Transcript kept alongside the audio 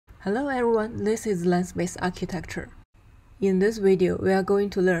Hello everyone, this is Lens-Based Architecture. In this video, we are going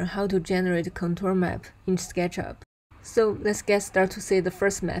to learn how to generate contour map in SketchUp. So let's get started to see the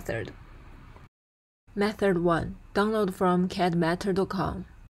first method. Method 1. Download from cadmapper.com.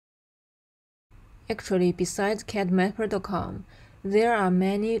 Actually, besides cadmapper.com, there are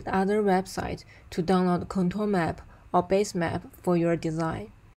many other websites to download contour map or base map for your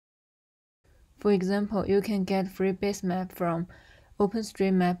design. For example, you can get free base map from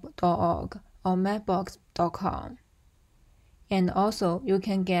openstreetmap.org or mapbox.com. And also, you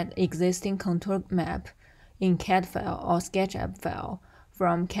can get existing contour map in CAD file or SketchUp file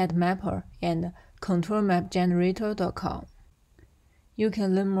from cadmapper and contourmapgenerator.com. You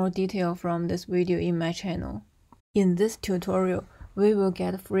can learn more detail from this video in my channel. In this tutorial, we will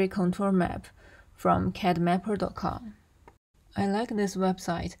get free contour map from cadmapper.com. I like this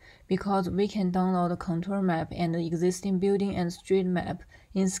website because we can download the contour map and the existing building and street map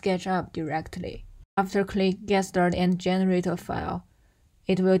in SketchUp directly. After click Get Started and generate a file,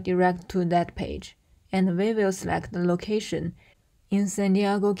 it will direct to that page, and we will select the location in San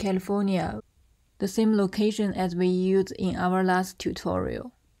Diego, California, the same location as we used in our last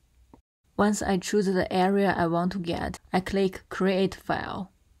tutorial. Once I choose the area I want to get, I click Create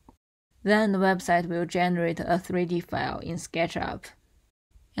File. Then the website will generate a 3D file in SketchUp.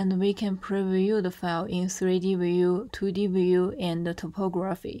 And we can preview the file in 3D view, 2D view, and the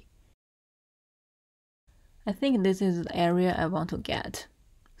topography. I think this is the area I want to get,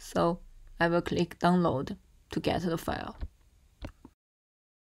 so I will click Download to get the file.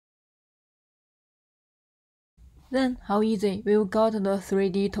 Then, how easy, we got the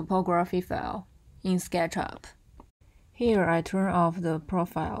 3D topography file in SketchUp. Here I turn off the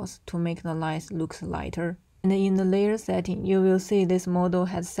profiles to make the lines look lighter. And in the layer setting, you will see this model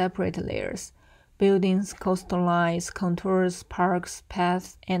has separate layers: buildings, coastlines, contours, parks,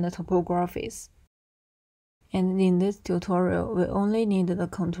 paths, and topographies. And in this tutorial, we only need the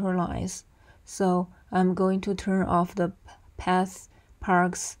contour lines. So I'm going to turn off the paths,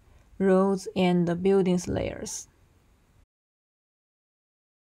 parks, roads, and the buildings layers.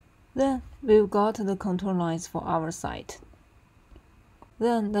 Then we've got the contour lines for our site.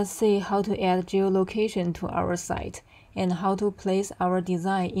 Then let's see how to add geolocation to our site and how to place our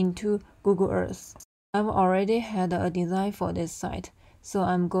design into Google Earth. I've already had a design for this site, so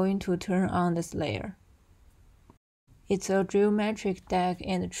I'm going to turn on this layer. It's a geometric deck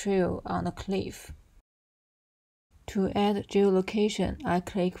and trail on a cliff. To add geolocation, I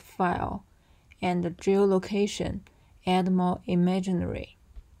click File and Geolocation, Add More Imaginary.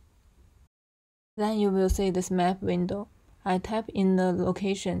 Then you will see this map window. I type in the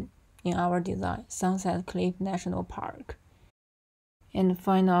location in our design, Sunset Cliff National Park, and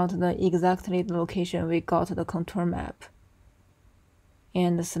find out exactly the location we got the contour map,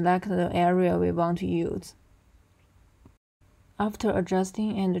 and select the area we want to use. After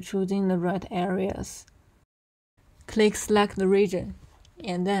adjusting and choosing the right areas, click Select the region,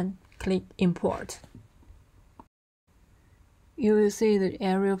 and then click Import. You will see the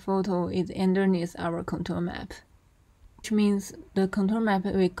area photo is underneath our contour map, which means the contour map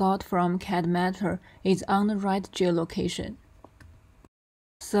we got from cadmapper is on the right geolocation.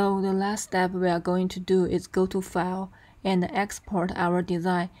 So the last step we are going to do is go to File and export our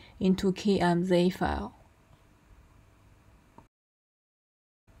design into KMZ file.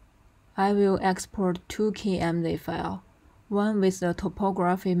 I will export two KMZ files, one with the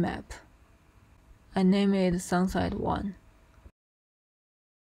topography map. I name it Sunset 1.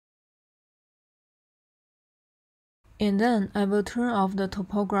 And then I will turn off the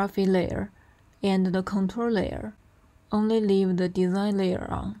topography layer and the contour layer, only leave the design layer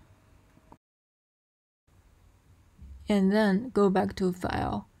on. And then go back to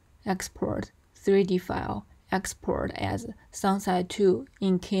File, Export, 3D file, export as Sunset 2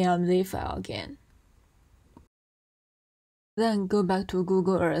 in KMZ file again. Then go back to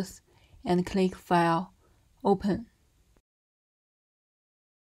Google Earth and click File, Open.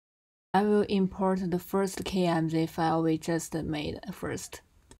 I will import the first KMZ file we just made first.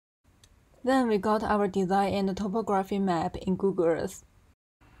 Then we got our design and topography map in Google Earth,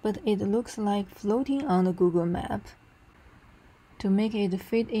 but it looks like floating on the Google map. To make it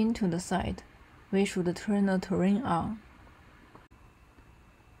fit into the site, we should turn the terrain on.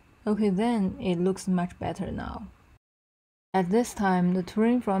 Okay, then it looks much better now. At this time, the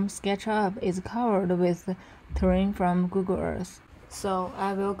terrain from SketchUp is covered with terrain from Google Earth. So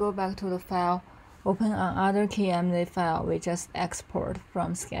I will go back to the file, open another KMZ file we just export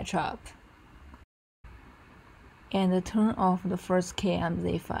from SketchUp, and turn off the first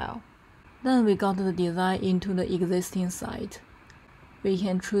KMZ file. Then we got the design into the existing site. we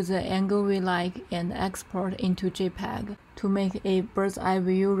can choose the angle we like and export into JPEG to make a bird's eye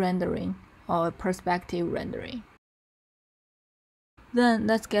view rendering or a perspective rendering. Then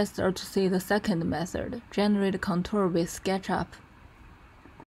let's get started to see the second method, generate contour with SketchUp.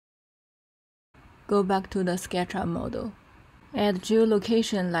 Go back to the SketchUp model. Add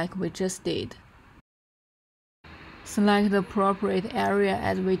geolocation like we just did. Select the appropriate area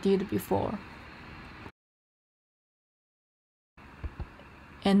as we did before.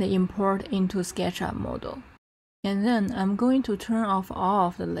 And import into SketchUp model. And then I'm going to turn off all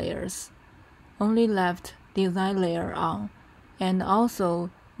of the layers. Only left design layer on, and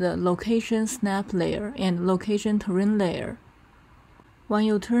also the location snap layer and location terrain layer. When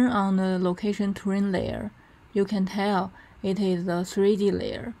you turn on the location terrain layer, you can tell it is the 3D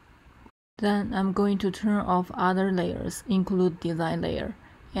layer. Then I'm going to turn off other layers, include design layer,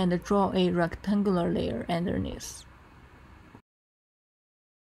 and draw a rectangular layer underneath.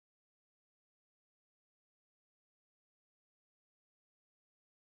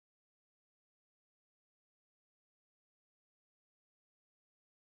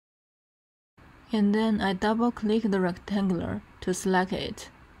 And then I double-click the rectangular to select it,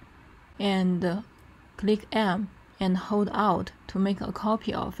 and click M and hold Alt to make a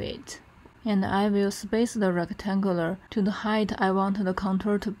copy of it. And I will space the rectangular to the height I want the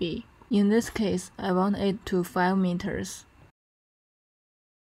contour to be. In this case, I want it to 5 meters.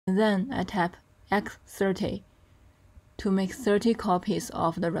 And then I tap X30 to make 30 copies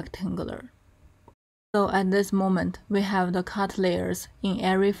of the rectangular. So at this moment, we have the cut layers in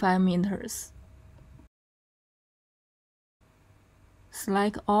every 5 meters.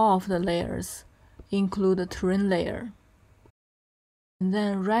 Select all of the layers, include the terrain layer. And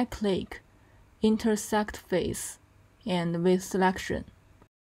then right-click, intersect face, and with selection.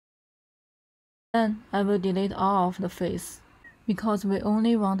 Then I will delete all of the face, because we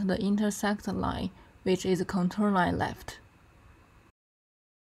only want the intersect line, which is a contour line left.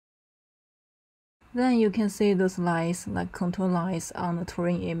 Then you can see those lines like contour lines on the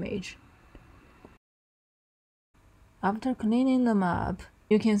terrain image. After cleaning them up,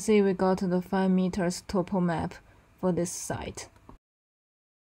 you can see we got the 5 meters topo map for this site.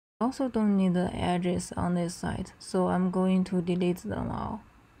 Also don't need the edges on this side, so I'm going to delete them all.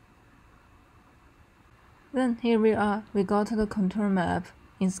 Then here we are, we got the contour map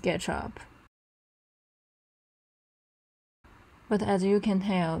in SketchUp. But as you can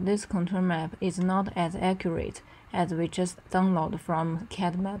tell, this contour map is not as accurate as we just downloaded from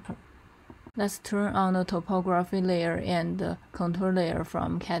cadmapper. Let's turn on the topography layer and the contour layer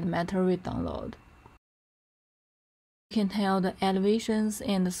from cadmapper we download. You can tell the elevations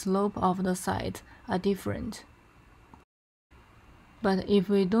and the slope of the site are different. But if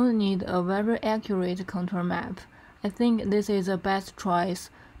we don't need a very accurate contour map, I think this is the best choice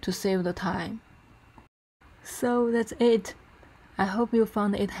to save the time. So that's it. I hope you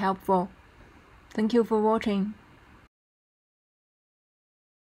found it helpful. Thank you for watching.